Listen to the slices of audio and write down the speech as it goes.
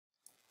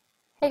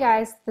Hey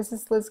guys, this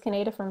is Liz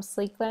Kaneda from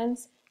Sleek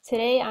Lens.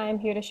 Today I'm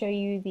here to show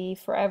you the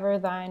Forever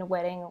Thine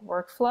wedding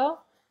workflow.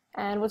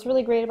 And what's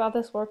really great about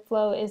this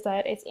workflow is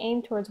that it's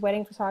aimed towards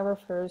wedding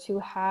photographers who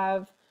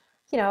have,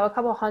 a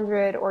couple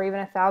hundred or even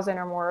 1,000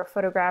 or more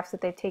photographs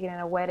that they've taken in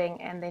a wedding,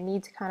 and they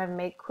need to kind of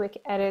make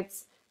quick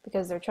edits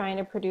because they're trying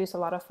to produce a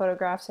lot of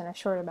photographs in a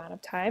short amount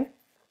of time.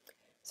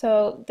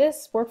 So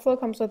this workflow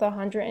comes with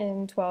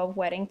 112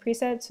 wedding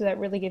presets, so that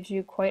really gives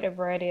you quite a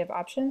variety of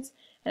options.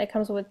 And it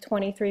comes with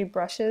 23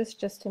 brushes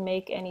just to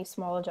make any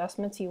small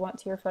adjustments you want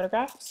to your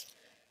photographs.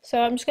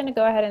 So I'm just going to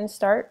go ahead and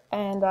start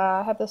and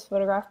have this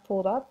photograph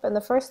pulled up. And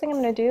the first thing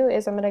I'm going to do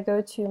is I'm going to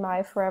go to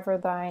my Forever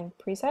Thine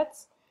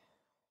presets.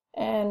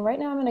 And right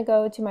now I'm going to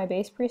go to my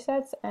base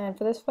presets. And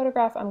for this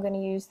photograph, I'm going to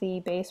use the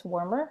base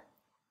warmer.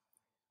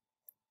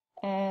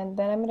 And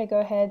then I'm going to go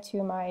ahead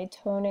to my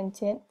tone and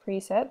tint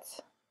presets.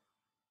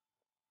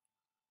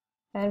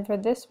 And for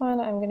this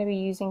one, I'm going to be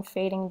using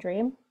Fading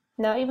Dream.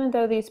 Now, even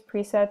though these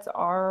presets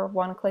are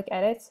one-click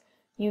edits,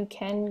 you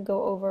can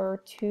go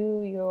over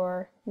to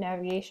your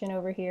navigation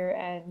over here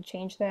and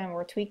change them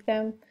or tweak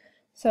them.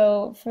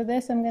 So for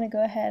this, I'm going to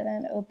go ahead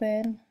and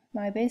open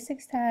my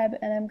Basics tab,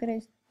 and I'm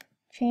going to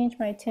change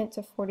my tint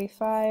to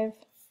 45.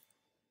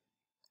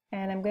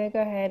 And I'm going to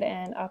go ahead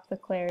and up the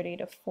clarity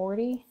to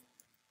 40.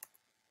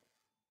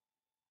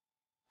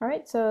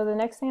 Alright, so the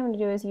next thing I'm going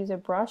to do is use a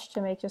brush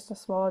to make just a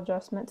small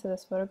adjustment to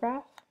this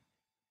photograph.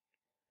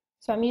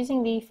 So I'm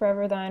using the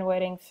Forever Thine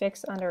Wedding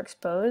Fix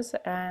Underexpose,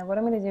 and what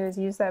I'm going to do is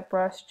use that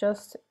brush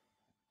just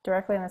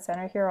directly in the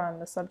center here on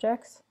the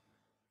subjects.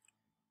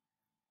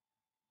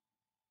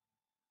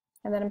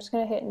 And then I'm just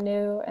going to hit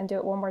New and do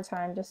it one more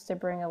time just to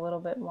bring a little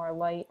bit more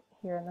light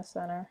here in the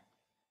center.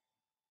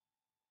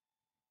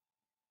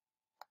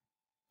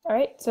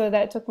 Alright, so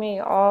that took me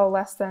all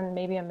less than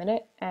maybe a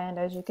minute, and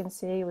as you can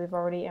see, we've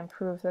already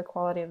improved the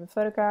quality of the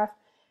photograph.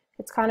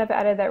 It's kind of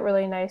added that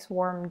really nice,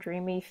 warm,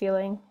 dreamy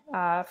feeling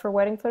for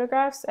wedding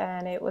photographs,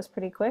 and it was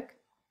pretty quick.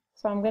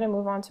 So I'm going to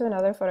move on to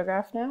another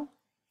photograph now.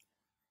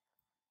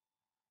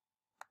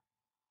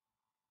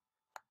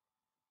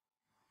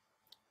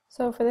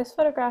 So for this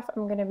photograph,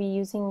 I'm going to be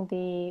using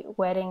the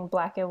wedding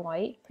black and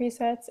white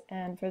presets,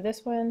 and for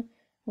this one,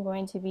 I'm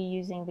going to be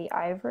using the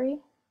ivory.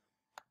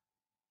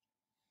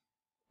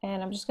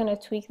 And I'm just going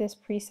to tweak this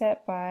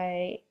preset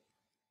by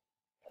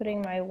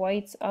putting my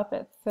whites up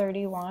at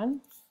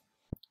 31.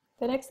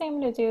 The next thing I'm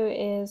going to do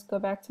is go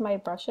back to my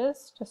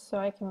brushes just so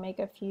I can make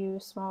a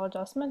few small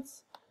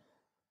adjustments.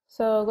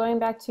 So going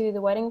back to the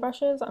wedding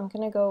brushes, I'm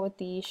going to go with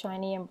the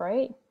shiny and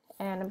bright,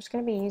 and I'm just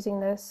going to be using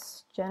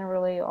this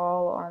generally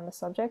all on the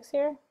subjects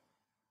here.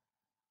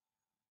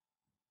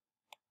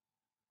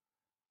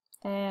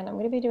 And I'm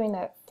going to be doing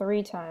that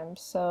 3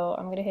 times, so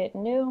I'm going to hit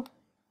New.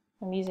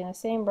 I'm using the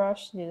same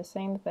brush to do the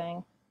same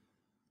thing.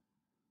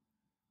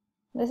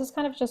 This is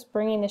kind of just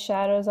bringing the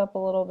shadows up a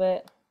little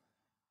bit,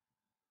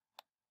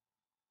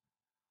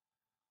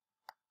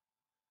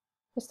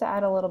 just to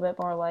add a little bit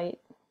more light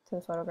to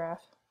the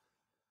photograph.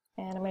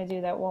 And I'm going to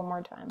do that one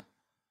more time.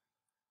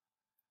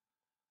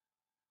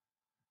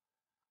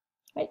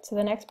 Right, so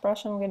the next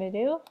brush I'm going to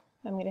do,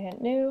 I'm going to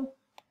hit New,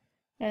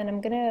 and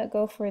I'm going to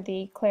go for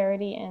the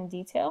clarity and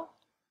detail.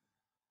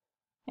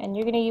 And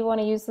you're going to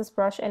want to use this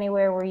brush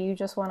anywhere where you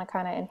just want to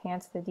kind of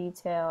enhance the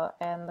detail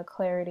and the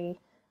clarity.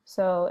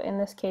 So in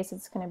this case,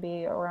 it's going to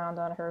be around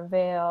on her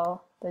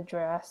veil, the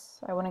dress.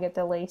 I want to get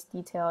the lace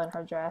detail in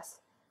her dress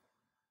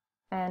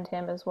and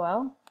him as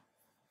well.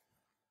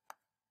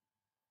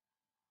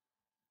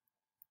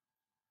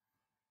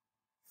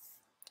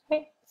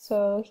 Okay,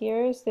 so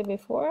here's the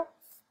before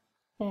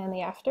and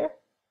the after.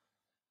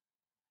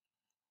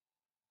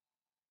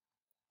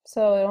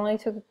 So it only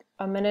took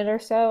a minute or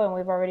so, and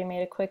we've already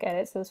made a quick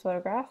edit to this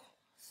photograph.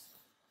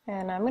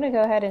 And I'm going to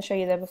go ahead and show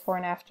you the before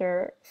and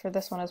after for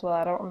this one as well.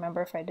 I don't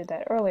remember if I did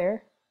that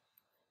earlier.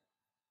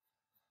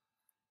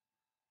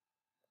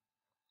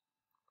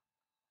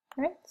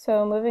 Alright,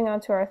 so moving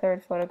on to our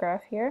third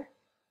photograph here.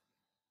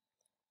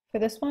 For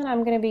this one,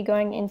 I'm going to be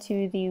going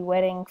into the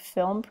wedding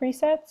film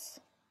presets.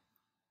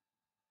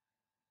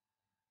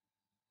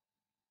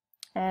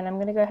 And I'm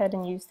going to go ahead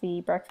and use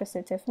the Breakfast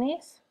at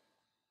Tiffany's,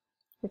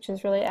 which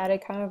has really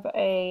added kind of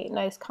a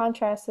nice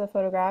contrast to the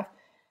photograph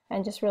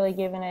and just really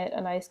given it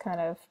a nice kind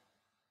of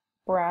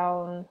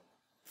brown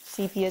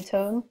sepia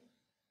tone.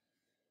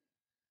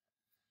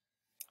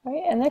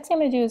 Alright, and next thing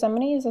I'm going to do is I'm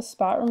going to use a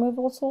spot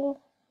removal tool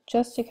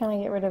just to kind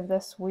of get rid of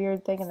this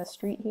weird thing in the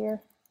street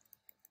here.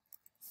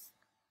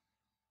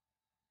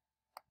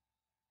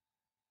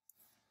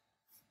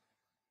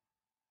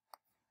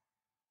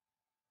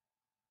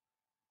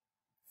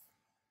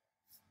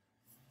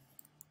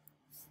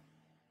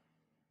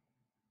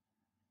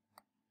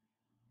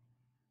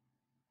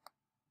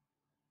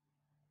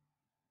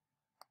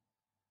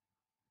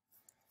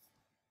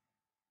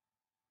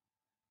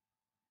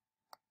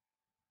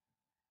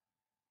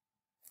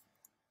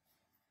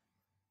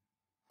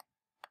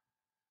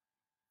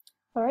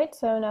 Alright,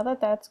 so now that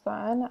that's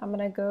gone, I'm going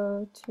to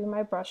go to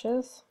my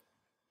brushes,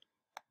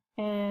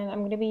 And I'm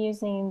going to be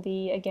using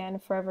the, again,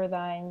 Forever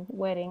Thine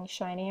Wedding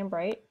Shiny and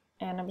Bright.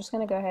 And I'm just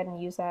going to go ahead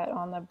and use that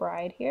on the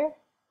bride here.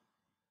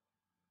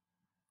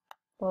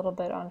 A little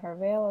bit on her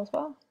veil as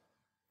well.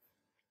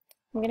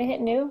 I'm going to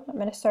hit new. I'm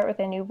going to start with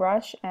a new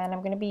brush, and I'm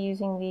going to be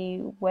using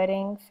the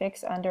Wedding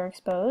Fix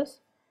Underexpose.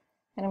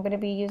 And I'm going to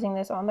be using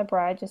this on the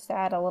bride just to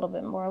add a little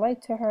bit more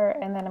light to her,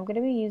 and then I'm going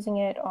to be using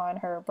it on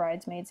her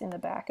bridesmaids in the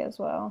back as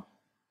well.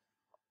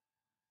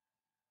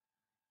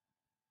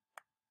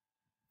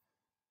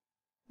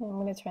 And I'm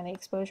going to turn the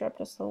exposure up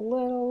just a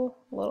little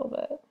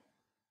bit.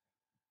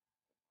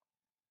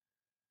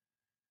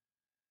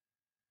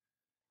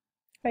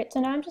 Alright,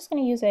 so now I'm just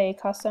going to use a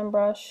custom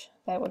brush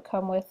that would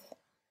come with,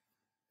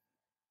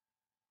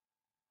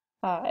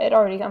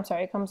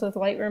 it comes with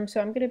Lightroom, so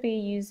I'm going to be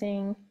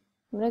using,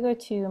 I'm going to go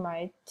to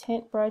my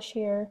tint brush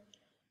here,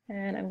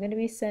 and I'm going to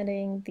be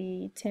setting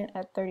the tint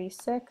at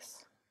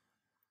 36,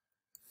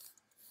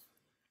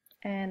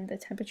 and the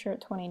temperature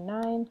at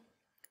 29.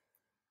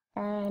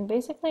 And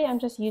basically I'm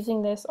just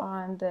using this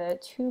on the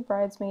two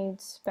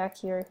bridesmaids back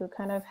here who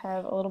kind of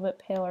have a little bit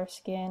paler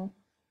skin,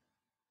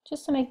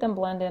 just to make them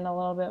blend in a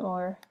little bit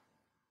more.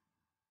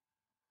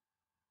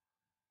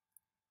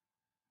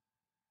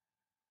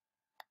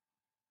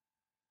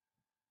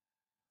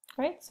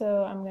 Alright,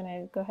 so I'm going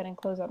to go ahead and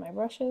close out my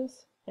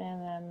brushes,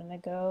 and then I'm going to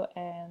go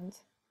and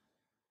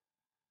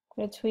I'm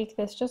going to tweak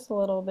this just a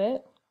little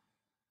bit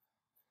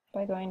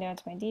by going down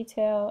to my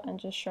detail and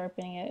just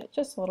sharpening it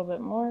just a little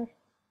bit more.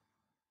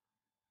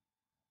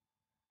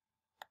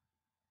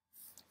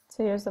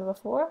 So here's the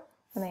before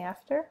and the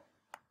after.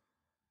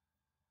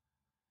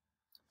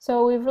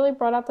 So we've really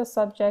brought out the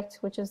subject,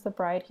 which is the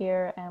bride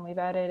here, and we've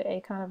added a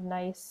kind of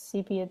nice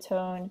sepia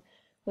tone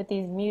with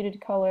these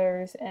muted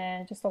colors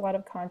and just a lot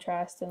of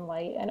contrast and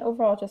light, and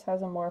overall it just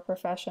has a more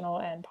professional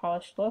and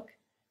polished look.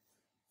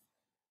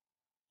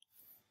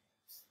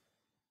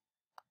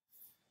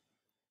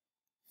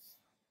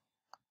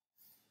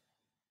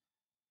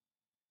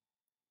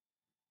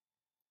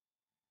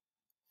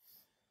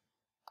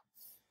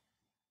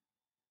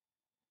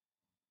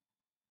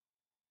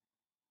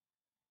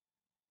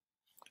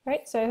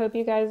 Alright, so I hope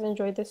you guys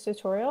enjoyed this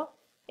tutorial.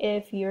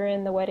 If you're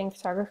in the wedding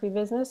photography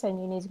business and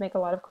you need to make a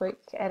lot of quick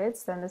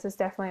edits, then this is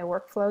definitely a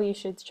workflow you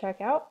should check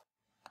out.